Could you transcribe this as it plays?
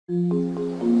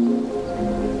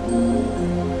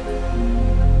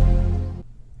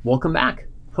Welcome back.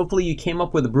 Hopefully you came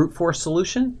up with a brute force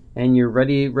solution and you're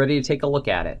ready to take a look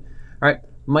at it. All right,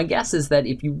 my guess is that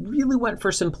if you really went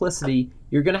for simplicity,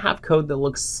 you're going to have code that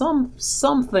looks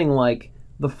something like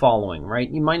the following,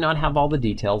 right? You might not have all the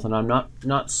details, and I'm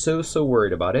not so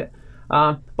worried about it.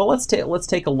 But let's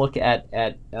take a look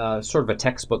at sort of a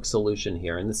textbook solution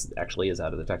here, and this actually is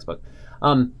out of the textbook.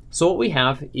 So what we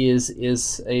have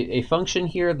is a function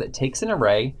here that takes an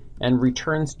array and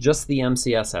returns just the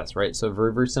MCSS, right? So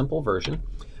very simple version.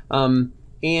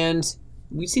 And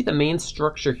we see the main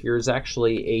structure here is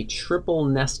actually a triple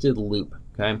nested loop,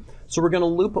 okay? So we're gonna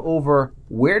loop over,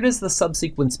 where does the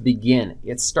subsequence begin?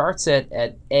 It starts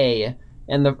at A,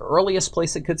 and the earliest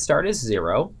place it could start is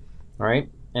 0, all right?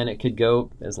 And it could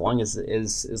go as long as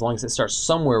it starts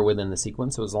somewhere within the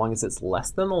sequence, so as long as it's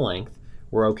less than the length,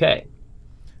 we're okay,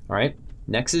 all right?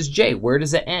 Next is J, where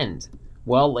does it end?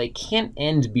 Well, it can't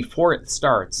end before it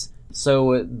starts,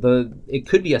 so it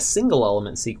could be a single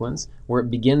element sequence where it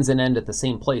begins and ends at the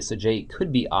same place. So J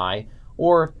could be I,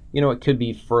 or it could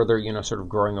be further, sort of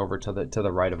growing over to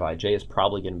the right of I. J is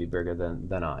probably going to be bigger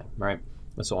than I, right?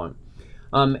 And so on.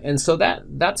 And so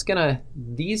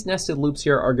these nested loops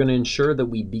here are going to ensure that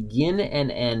we begin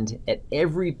and end at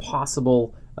every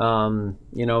possible,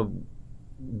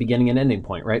 beginning and ending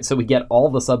point, right? So we get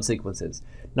all the subsequences.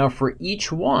 Now for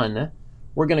each one,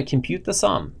 we're going to compute the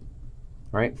sum,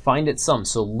 right? Find its sum.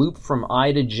 So loop from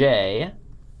I to J,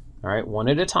 all right, one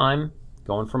at a time,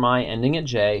 going from I, ending at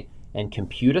J, and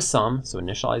compute a sum. So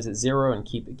initialize at 0 and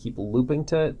keep looping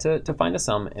to find a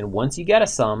sum. And once you get a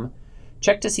sum,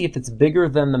 check to see if it's bigger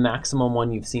than the maximum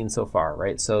one you've seen so far,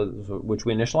 right? So which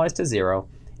we initialized to 0.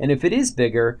 And if it is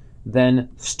bigger, then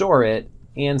store it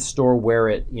and store where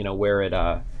it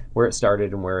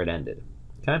started and where it ended.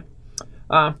 Okay.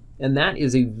 And that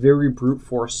is a very brute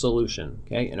force solution,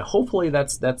 okay? And hopefully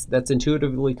that's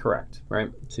intuitively correct,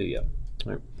 right, to you.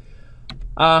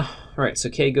 All right, so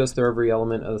K goes through every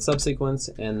element of the subsequence,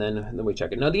 and then we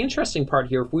check it. Now the interesting part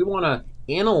here, if we want to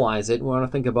analyze it, we want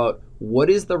to think about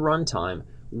what is the runtime,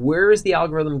 where is the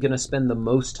algorithm going to spend the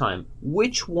most time,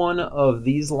 which one of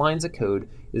these lines of code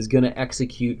is going to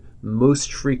execute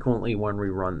most frequently when we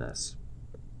run this.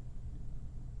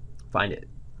 Find it.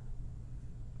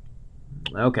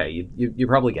 Okay, you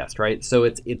probably guessed, right? So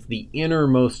it's the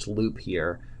innermost loop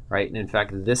here, right? And in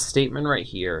fact, this statement right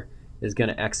here is going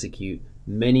to execute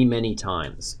many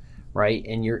times, right?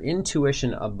 And your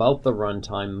intuition about the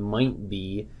runtime might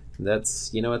be that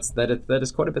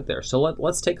is quite a bit there. So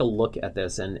let's take a look at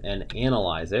this and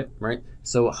analyze it, right?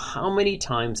 So how many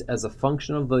times as a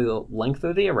function of the length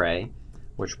of the array,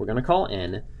 which we're going to call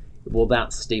n, will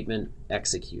that statement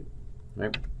execute,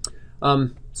 right?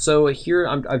 So here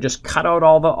I've just cut out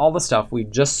all the stuff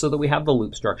so that we have the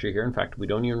loop structure here. In fact, we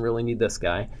don't even really need this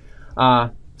guy.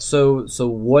 So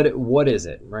what is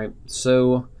it, right?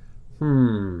 So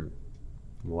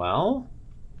well,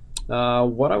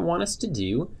 what I want us to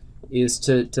do is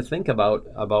to think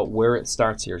about where it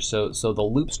starts here. So the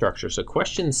loop structure. So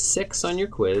question 6 on your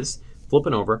quiz,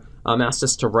 flipping over, asked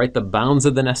us to write the bounds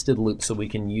of the nested loop so we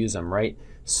can use them, right?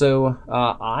 So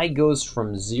I goes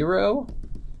from 0.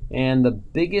 And the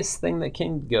biggest thing that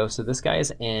can go, so this guy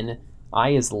is n, I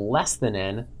is less than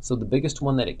n, so the biggest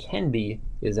one that it can be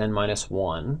is n minus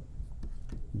 1.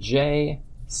 J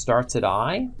starts at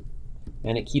I,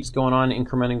 and it keeps going on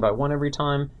incrementing by 1 every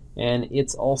time, and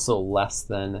it's also less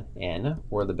than n,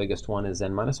 where the biggest one is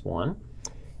n minus 1.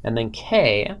 And then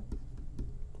K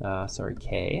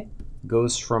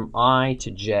goes from I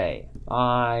to J.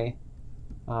 I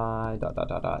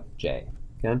J,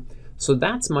 okay? So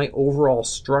that's my overall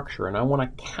structure, and I want to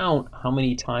count how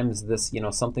many times this,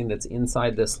 something that's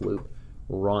inside this loop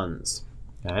runs,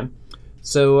 okay?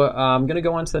 So I'm going to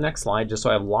go on to the next slide just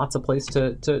so I have lots of place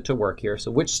to work here.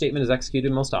 So which statement is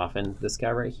executed most often? This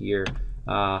guy right here.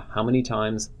 How many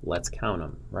times? Let's count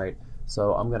them, right?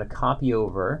 So I'm going to copy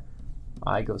over.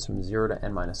 I goes from 0 to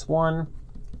n minus 1.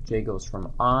 J goes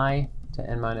from I to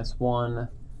n minus 1.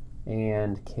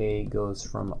 And K goes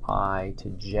from I to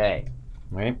J,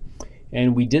 right?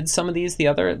 And we did some of these the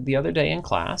other day in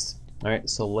class. All right,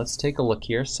 so let's take a look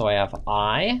here. So I have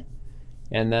I,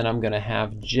 and then I'm going to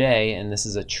have J, and this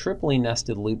is a triply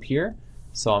nested loop here.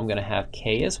 So I'm going to have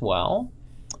K as well.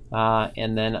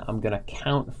 And then I'm going to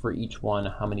count for each one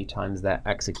how many times that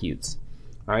executes.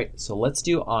 All right, so let's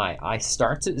do I. I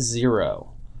starts at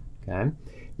 0. Okay.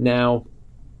 Now,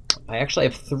 I actually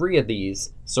have 3 of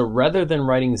these. So rather than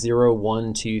writing 0,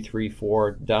 1, 2, 3,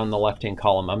 4 down the left-hand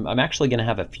column, I'm actually going to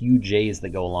have a few J's that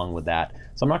go along with that.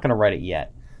 So I'm not going to write it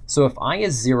yet. So if I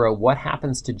is 0, what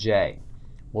happens to J?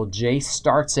 Well, j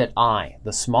starts at I.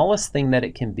 The smallest thing that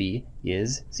it can be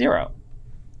is 0.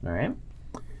 All right?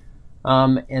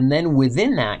 And then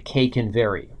within that, k can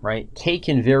vary, right? K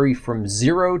can vary from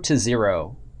 0 to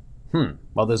 0.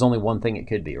 Well, there's only one thing it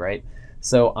could be, right?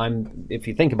 So if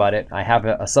you think about it, I have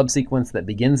a subsequence that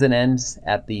begins and ends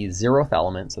at the 0th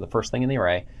element, so the first thing in the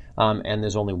array, and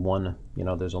there's only one,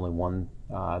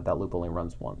 that loop only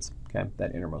runs once, okay,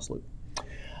 that innermost loop.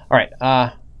 All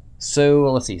right,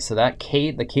 so let's see, so the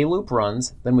k loop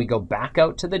runs, then we go back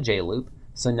out to the j loop,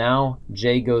 so now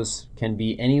j can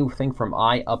be anything from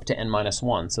I up to n minus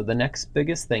 1. So the next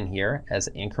biggest thing here, as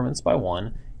increments by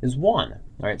 1, is 1. All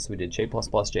right, so we did j plus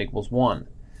plus j equals 1.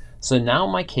 So now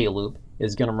my k loop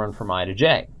is going to run from I to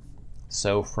j.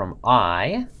 So from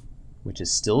I, which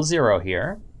is still 0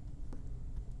 here,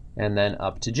 and then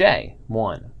up to j,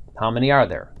 1. How many are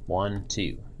there? 1,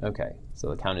 2. Okay, so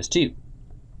the count is 2.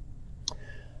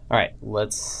 All right,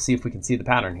 let's see if we can see the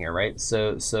pattern here, right?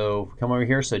 So come over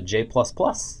here. So j plus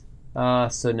plus.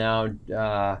 So now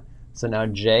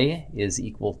j is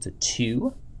equal to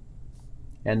 2,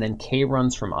 and then k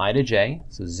runs from I to j.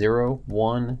 So 0,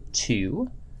 1, 2,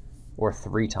 or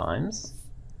 3 times.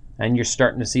 And you're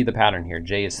starting to see the pattern here.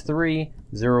 J is 3,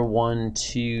 0, 1,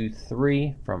 2,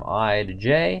 3 from I to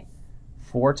j,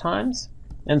 4 times,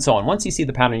 and so on. Once you see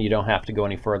the pattern, you don't have to go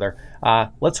any further.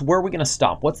 Where are we going to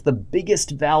stop? What's the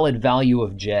biggest valid value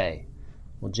of j?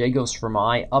 Well, j goes from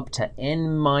I up to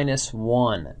n minus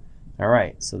 1. All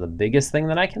right, so the biggest thing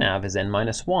that I can have is n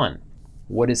minus 1.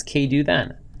 What does k do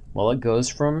then? Well, it goes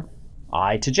from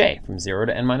I to j, from 0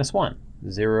 to n minus 1.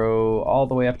 0 all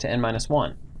the way up to n minus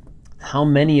 1. How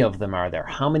many of them are there?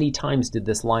 How many times did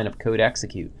this line of code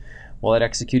execute? Well, it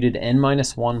executed n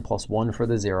minus 1 plus 1 for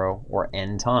the 0, or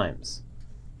n times.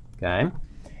 Okay?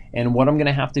 And what I'm going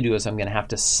to have to do is I'm going to have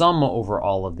to sum over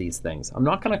all of these things. I'm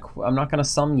not going to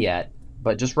sum yet,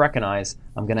 but just recognize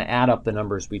I'm going to add up the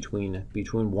numbers between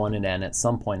 1 and n. At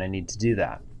some point I need to do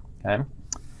that. Okay?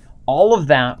 All of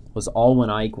that was all when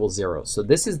I equals 0. So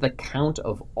this is the count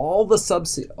of all the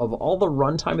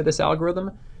runtime of this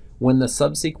algorithm when the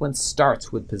subsequence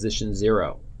starts with position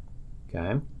 0.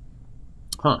 Okay?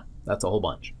 That's a whole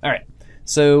bunch. All right.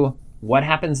 So what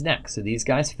happens next? So these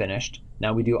guys finished.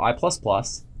 Now we do I plus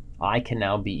plus. I can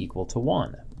now be equal to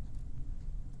 1.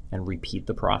 And repeat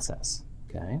the process.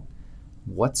 Okay?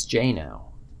 What's j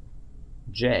now?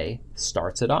 J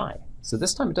starts at I. So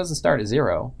this time it doesn't start at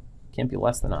 0. Can't be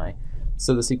less than I.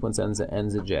 So the sequence ends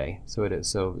at j. So it is.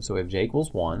 So we have j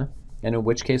equals 1. And in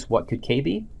which case, what could k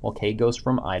be? Well, k goes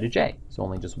from I to j. So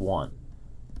only just 1.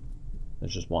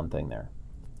 There's just one thing there.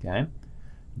 Okay?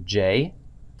 J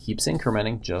keeps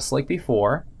incrementing just like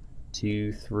before.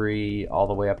 2, 3, all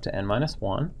the way up to n minus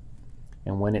 1.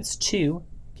 And when it's 2,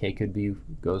 k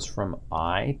goes from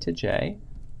I to j,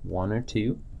 1 or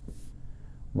 2.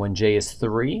 When j is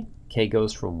 3, k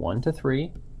goes from 1 to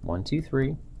 3, 1, 2,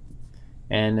 3.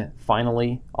 And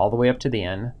finally, all the way up to the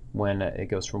n, when it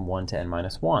goes from 1 to n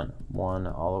minus 1. 1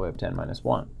 all the way up to n minus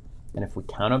 1. And if we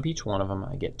count up each one of them,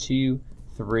 I get 2,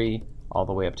 3, all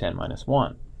the way up to n minus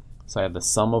 1. So I have the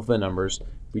sum of the numbers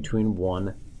between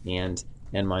 1 and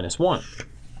n minus 1.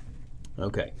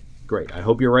 Okay, great. I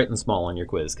hope you're writing small on your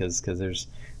quiz, because there's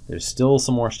still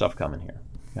some more stuff coming here.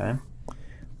 Okay.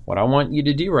 What I want you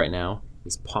to do right now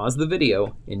is pause the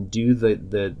video and do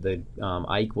the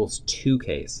I equals 2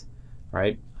 case.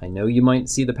 Right? I know you might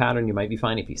see the pattern, you might be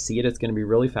fine. If you see it, it's going to be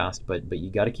really fast, but you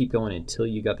got to keep going until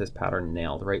you got this pattern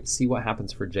nailed, right? See what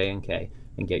happens for j and k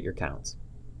and get your counts.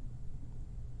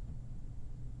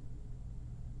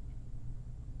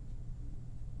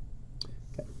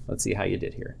 Okay, let's see how you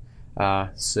did here.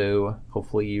 So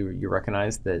hopefully you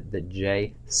recognize that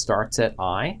j starts at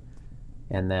I,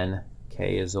 and then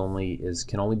k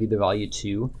can only be the value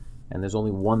 2, and there's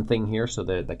only one thing here, so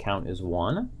the count is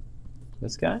 1.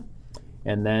 This guy.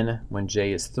 And then when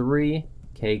j is 3,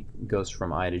 k goes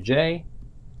from I to j,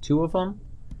 2 of them,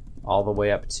 all the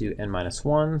way up to n minus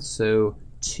 1. So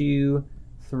 2,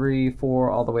 3, 4,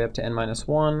 all the way up to n minus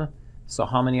 1. So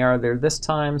how many are there this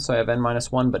time? So I have n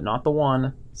minus 1, but not the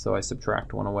 1. So I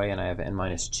subtract 1 away, and I have n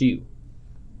minus 2.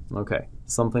 Okay,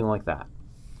 something like that.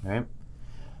 All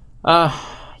right.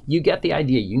 You get the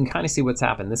idea. You can kind of see what's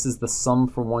happened. This is the sum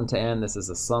from 1 to n. This is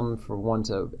a sum from 1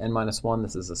 to n minus 1.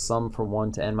 This is a sum from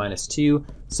 1 to n minus 2.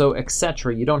 So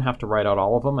etc. You don't have to write out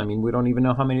all of them. I mean, we don't even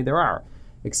know how many there are,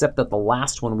 except that the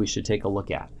last one we should take a look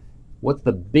at. What's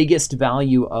the biggest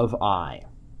value of I?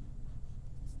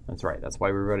 That's right. That's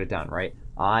why we wrote it down, right?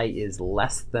 I is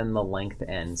less than the length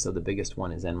n, so the biggest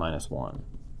one is n minus 1.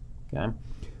 Okay?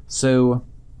 So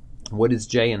what is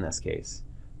j in this case?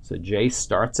 So j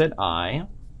starts at I.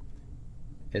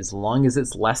 as long as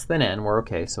it's less than n, we're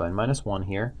okay. So n minus 1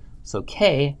 here. So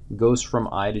k goes from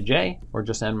I to j, or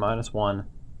just n minus 1,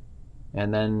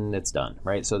 and then it's done,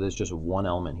 right? So there's just one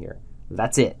element here.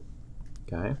 That's it.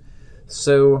 Okay.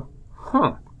 So,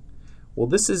 well,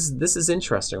 this is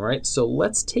interesting, right? So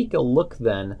let's take a look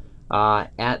then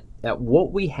at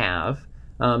what we have,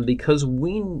 because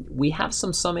we have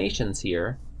some summations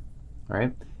here,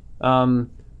 right?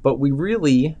 But we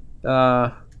really, we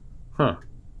have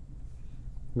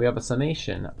a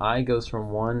summation. I goes from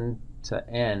 1 to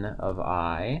n of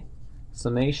I.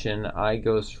 Summation I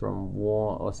goes from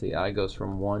 1. Let's see. I goes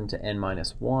from 1 to n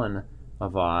minus 1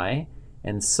 of I,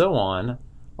 and so on,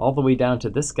 all the way down to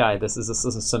this guy. This is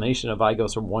a summation of I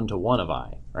goes from 1 to 1 of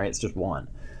I. Right? It's just 1.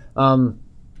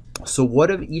 So what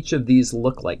do each of these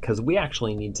look like? Because we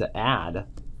actually need to add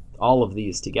all of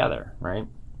these together, right?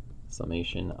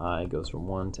 Summation I goes from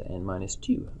 1 to n minus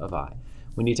 2 of I.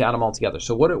 We need to add them all together.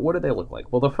 So what do they look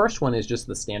like? Well, the first one is just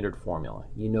the standard formula.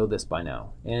 You know this by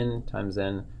now. N times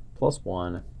n plus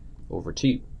 1 over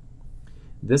 2.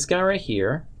 This guy right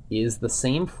here is the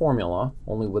same formula,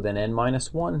 only with an n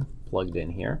minus 1 plugged in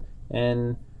here.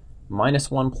 N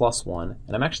minus 1 plus 1.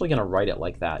 And I'm actually going to write it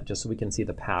like that just so we can see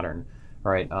the pattern.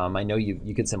 All right, I know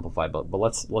you could simplify, but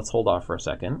let's hold off for a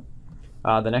second.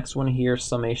 The next one here,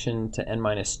 summation to n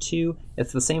minus 2.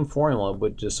 It's the same formula,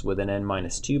 but just with an n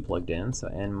minus 2 plugged in. So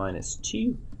n minus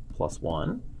 2 plus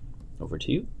 1 over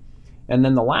 2. And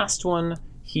then the last one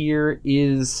here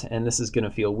is, and this is going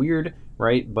to feel weird,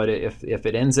 right? But if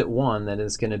it ends at 1, then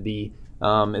it's going to be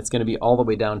all the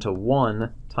way down to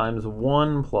 1 times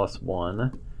 1 plus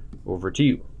 1 over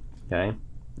 2. Okay.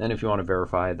 And if you want to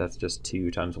verify, that's just 2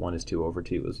 times 1 is 2 over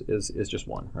 2 is just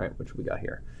 1, right? Which we got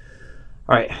here.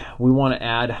 All right, we want to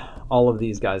add all of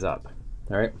these guys up.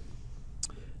 All right.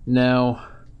 Now,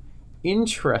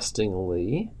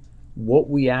 interestingly, what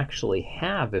we actually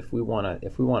have, if we want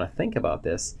to think about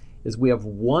this, is we have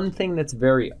one thing that's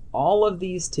all of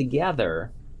these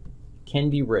together can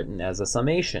be written as a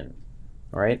summation.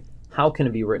 All right. How can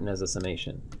it be written as a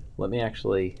summation? Let me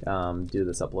actually do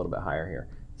this up a little bit higher here.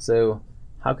 So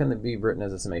how can it be written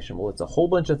as a summation? Well, it's a whole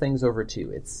bunch of things over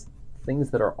 2. It's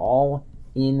things that are all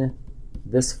in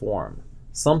this form.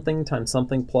 Something times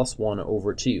something plus 1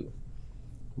 over 2.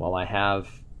 Well, I have,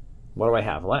 what do I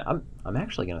have? Well, I'm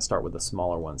actually going to start with the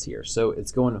smaller ones here. So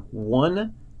it's going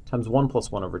 1 times 1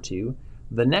 plus 1 over 2.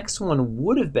 The next one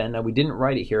would have been, now we didn't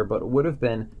write it here, but it would have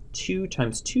been 2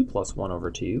 times 2 plus 1 over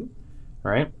 2.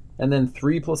 All right? And then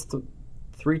 3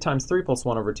 times 3 plus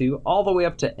 1 over 2, all the way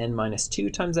up to n minus 2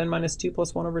 times n minus 2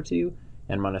 plus 1 over 2,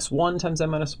 n minus 1 times n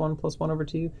minus 1 plus 1 over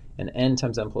 2, and n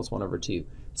times n plus 1 over 2.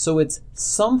 So it's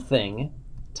something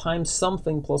times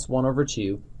something plus 1 over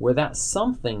 2, where that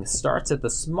something starts at the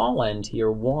small end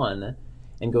here, 1,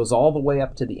 and goes all the way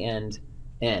up to the end,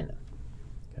 n.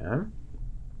 Okay?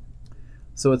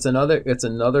 So it's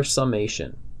another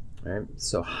summation. Right?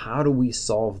 So how do we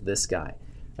solve this guy?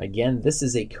 Again, this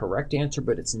is a correct answer,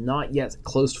 but it's not yet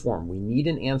closed form. We need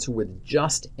an answer with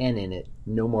just n in it,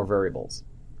 no more variables.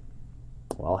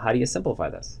 Well, how do you simplify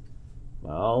this?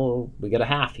 Well, we get a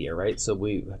half here, right? So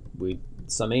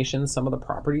summations, some of the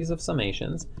properties of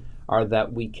summations are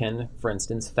that we can, for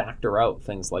instance, factor out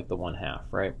things like the 1/2,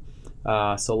 right?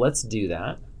 So let's do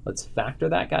that. Let's factor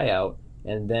that guy out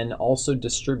and then also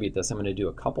distribute this. I'm going to do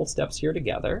a couple steps here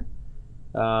together.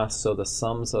 So the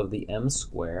sums of the m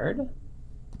squared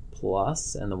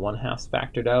plus, and the 1/2's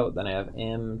factored out, then I have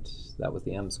m, that was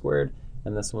the m squared,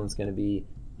 and this one's going to be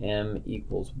m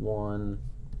equals 1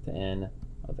 to n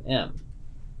of m.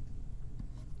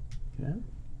 Okay.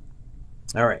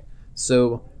 All right.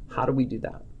 So how do we do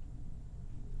that?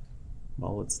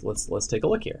 Well, let's take a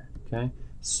look here. Okay.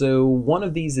 So one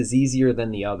of these is easier than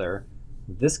the other.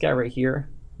 This guy right here,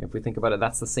 if we think about it,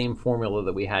 that's the same formula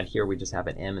that we had here. We just have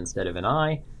an m instead of an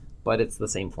I, but it's the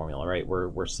same formula, right?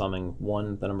 We're summing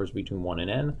the numbers between 1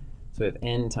 and n. So we have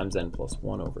n times n plus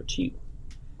 1 over 2.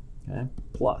 Okay.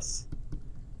 Plus.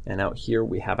 And out here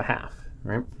we have a half,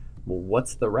 right? Well,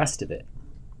 what's the rest of it?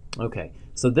 Okay,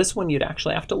 so this one you'd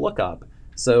actually have to look up.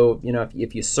 So, you know,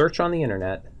 if you search on the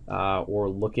internet or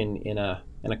look in a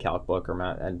calc book or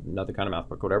another kind of math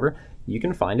book, whatever, you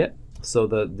can find it. So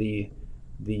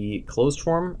the closed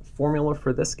form formula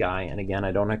for this guy, and again,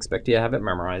 I don't expect you to have it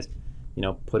memorized. You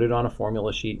know, put it on a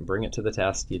formula sheet and bring it to the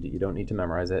test. You don't need to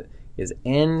memorize it. Is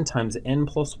n times n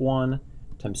plus 1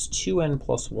 times 2n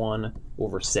plus 1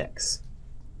 over 6.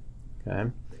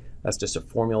 Okay, that's just a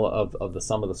formula of the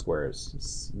sum of the squares.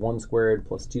 It's 1 squared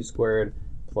plus 2 squared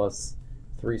plus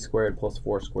 3 squared plus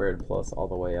 4 squared plus all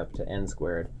the way up to n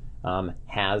squared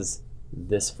has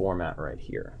this format right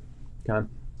here. Okay,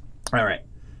 all right.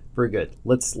 Very good.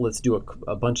 Let's do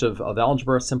a bunch of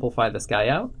algebra, simplify this guy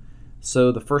out.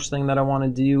 So the first thing that I want to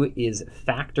do is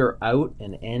factor out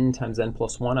an n times n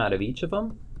plus 1 out of each of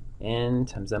them. N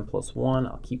times n plus 1,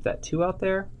 I'll keep that 2 out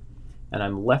there. And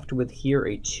I'm left with here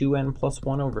a 2n plus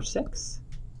 1 over 6.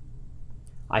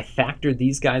 I factored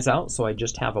these guys out, so I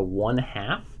just have a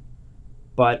 1/2.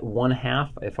 But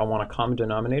 1/2, if I want a common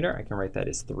denominator, I can write that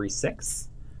as 3/6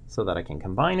 so that I can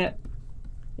combine it.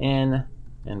 N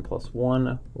plus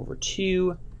 1 over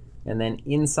 2. And then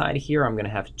inside here, I'm going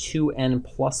to have 2n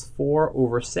plus 4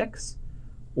 over 6,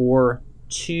 or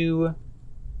 2,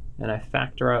 and I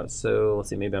factor out, so let's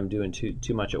see, maybe I'm doing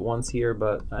too much at once here,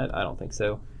 but I don't think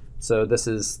so. So this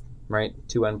is, right,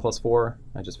 2n plus 4.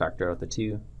 I just factor out the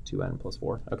 2n plus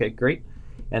 4. Okay, great.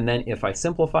 And then if I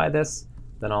simplify this,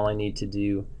 then all I need to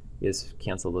do is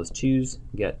cancel those 2's,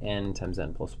 get n times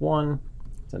n plus 1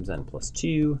 times n plus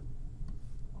 2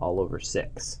 all over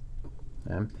 6.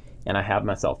 Okay? And I have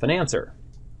myself an answer.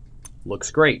 Looks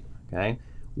great, okay?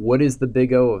 What is the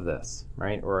big O of this,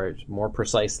 right? Or more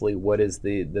precisely, what is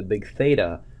the big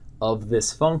theta of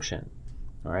this function?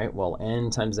 All right, well,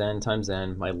 n times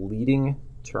n, my leading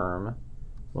term,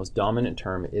 most dominant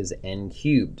term is n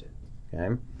cubed,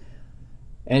 okay?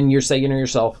 And you're saying to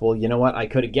yourself, well, you know what? I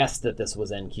could have guessed that this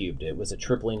was n cubed. It was a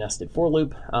triply nested for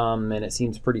loop, and it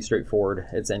seems pretty straightforward.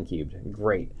 It's n cubed.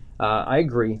 Great. I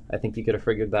agree. I think you could have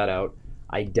figured that out.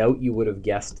 I doubt you would have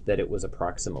guessed that it was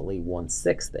approximately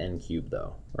 1/6 n cubed,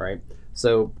 though, right?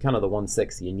 So kind of the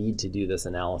 1/6, you need to do this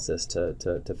analysis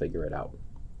to figure it out.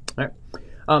 All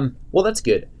right. Well, that's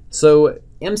good. So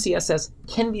MCSS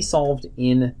can be solved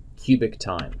in cubic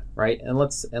time, right? And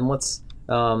let's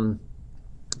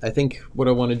I think what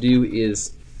I want to do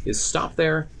is stop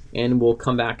there, and we'll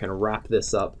come back and wrap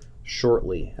this up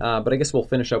shortly. But I guess we'll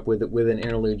finish up with an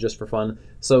interlude just for fun.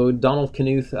 So Donald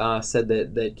Knuth said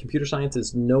that computer science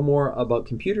is no more about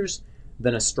computers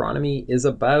than astronomy is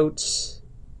about...